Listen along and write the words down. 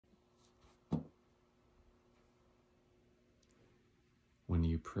When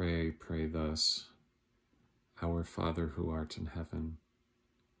you pray, pray thus: Our Father who art in heaven,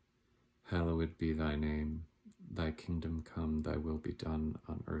 hallowed be thy name. Thy kingdom come, thy will be done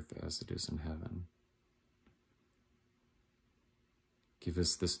on earth as it is in heaven. Give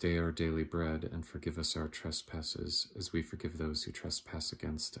us this day our daily bread, and forgive us our trespasses, as we forgive those who trespass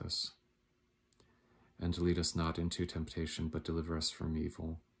against us. And lead us not into temptation, but deliver us from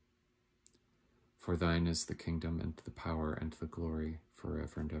evil. For thine is the kingdom, and the power, and the glory,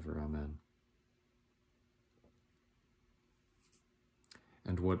 forever and ever. Amen.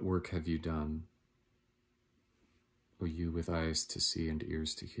 And what work have you done, O you with eyes to see and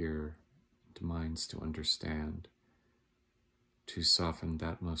ears to hear, and minds to understand, to soften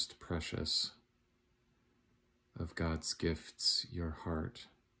that most precious of God's gifts, your heart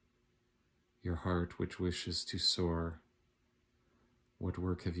which wishes to soar? What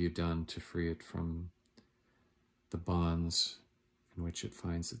work have you done to free it from the bonds in which it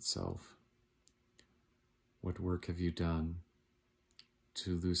finds itself? What work have you done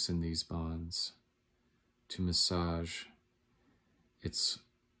to loosen these bonds, to massage its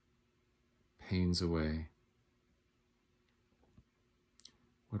pains away?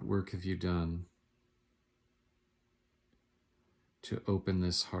 What work have you done to open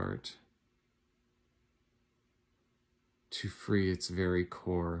this heart, to free its very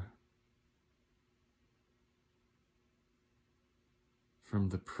core from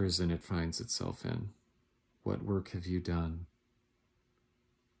the prison it finds itself in? What work have you done?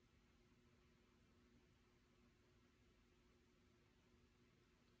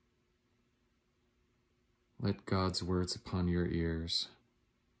 Let God's words upon your ears,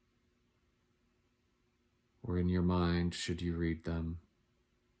 or in your mind, should you read them,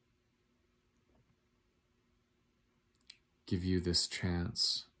 give you this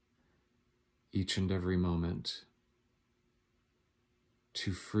chance, each and every moment,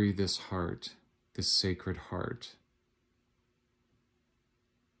 to free this heart, this sacred heart,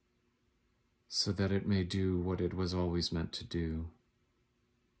 so that it may do what it was always meant to do,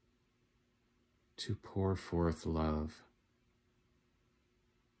 to pour forth love.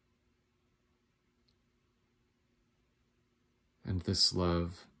 And this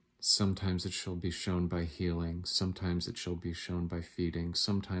love, sometimes it shall be shown by healing, sometimes it shall be shown by feeding,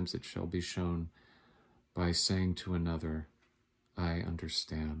 sometimes it shall be shown by saying to another, I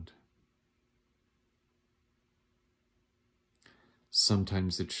understand.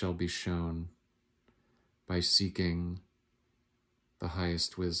 Sometimes it shall be shown by seeking the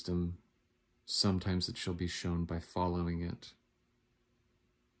highest wisdom. Sometimes it shall be shown by following it.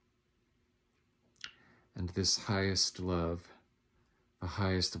 And this highest love, the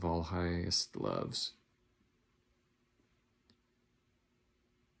highest of all highest loves,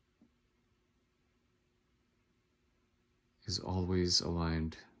 is always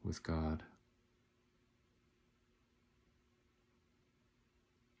aligned with God.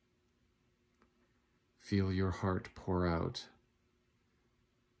 Feel your heart pour out,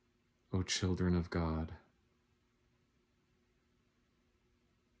 O children of God.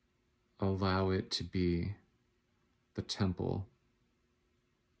 Allow it to be the temple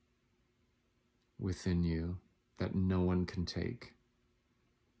within you that no one can take,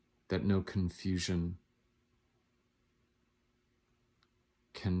 that no confusion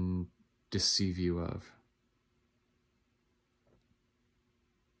can deceive you of.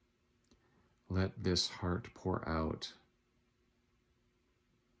 Let this heart pour out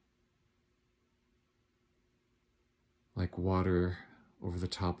like water over the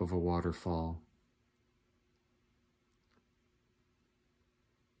top of a waterfall.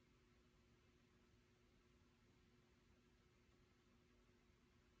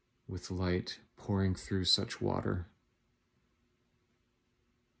 With light pouring through such water,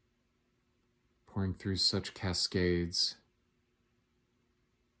 pouring through such cascades,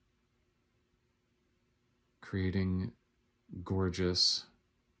 creating gorgeous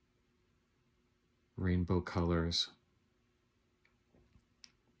rainbow colors,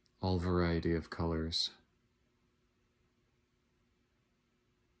 all variety of colors,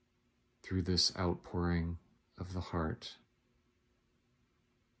 through this outpouring of the heart,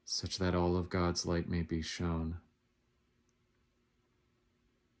 such that all of God's light may be shown,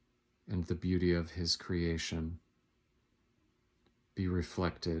 and the beauty of his creation be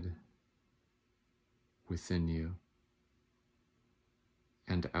reflected within you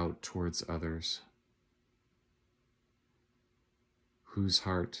and out towards others. Whose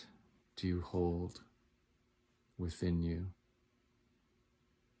heart do you hold within you?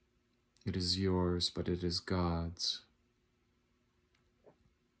 It is yours, but it is God's.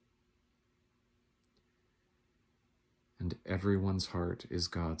 And And everyone's heart is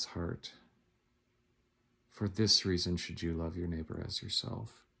God's heart. For this reason should you love your neighbor as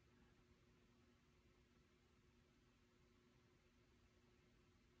yourself.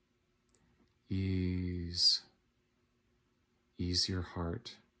 Ease your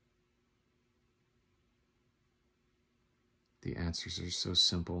heart. The answers are so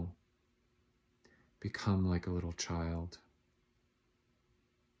simple. Become like a little child,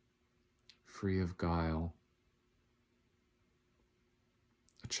 free of guile,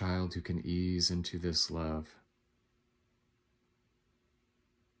 a child who can ease into this love.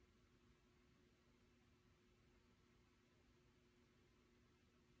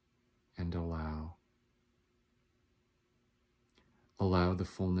 And allow the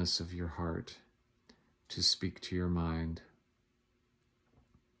fullness of your heart to speak to your mind,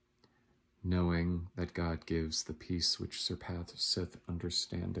 knowing that God gives the peace which surpasseth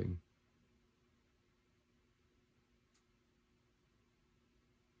understanding.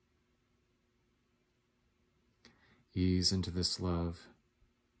 Ease into this love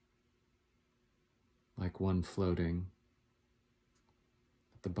like one floating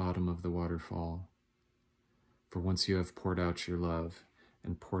at the bottom of the waterfall. For once you have poured out your love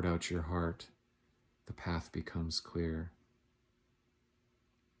and poured out your heart, the path becomes clear.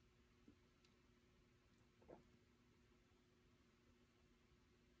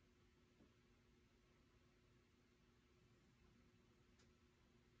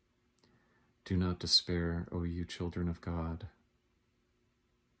 Do not despair, O you children of God,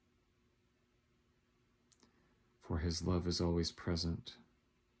 for his love is always present.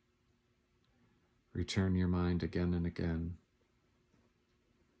 Return your mind again and again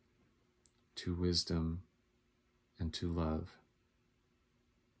to wisdom and to love.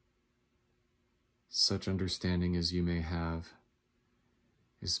 Such understanding as you may have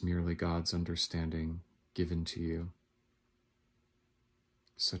is merely God's understanding given to you,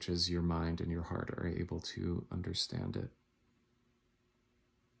 such as your mind and your heart are able to understand it.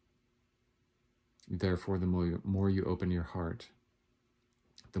 Therefore, the more you open your heart,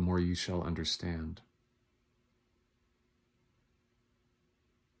 the more you shall understand.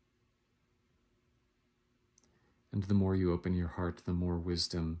 And the more you open your heart, the more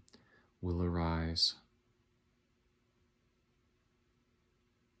wisdom will arise.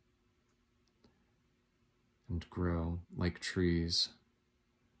 And grow like trees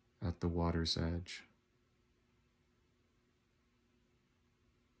at the water's edge.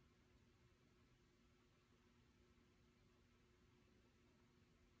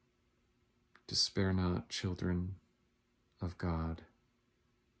 Despair not, children of God,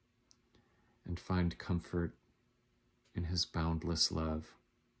 and find comfort in his boundless love,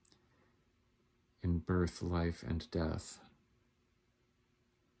 in birth, life, and death.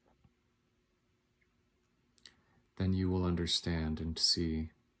 Then you will understand and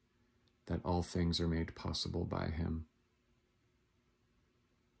see that all things are made possible by him,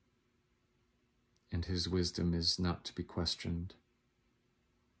 and his wisdom is not to be questioned.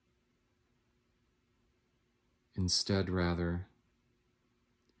 Instead, rather,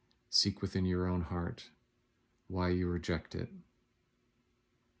 seek within your own heart why you reject it.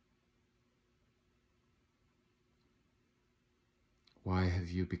 Why have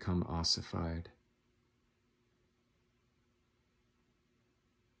you become ossified?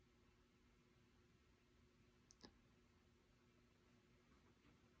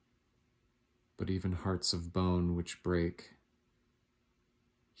 But even hearts of bone which break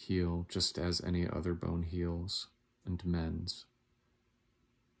heal just as any other bone heals and mends.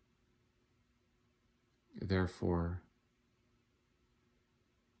 Therefore,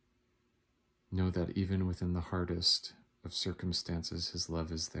 know that even within the hardest of circumstances, his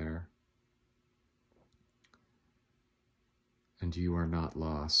love is there. And you are not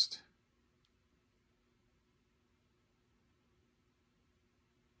lost.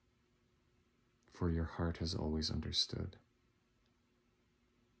 For your heart has always understood.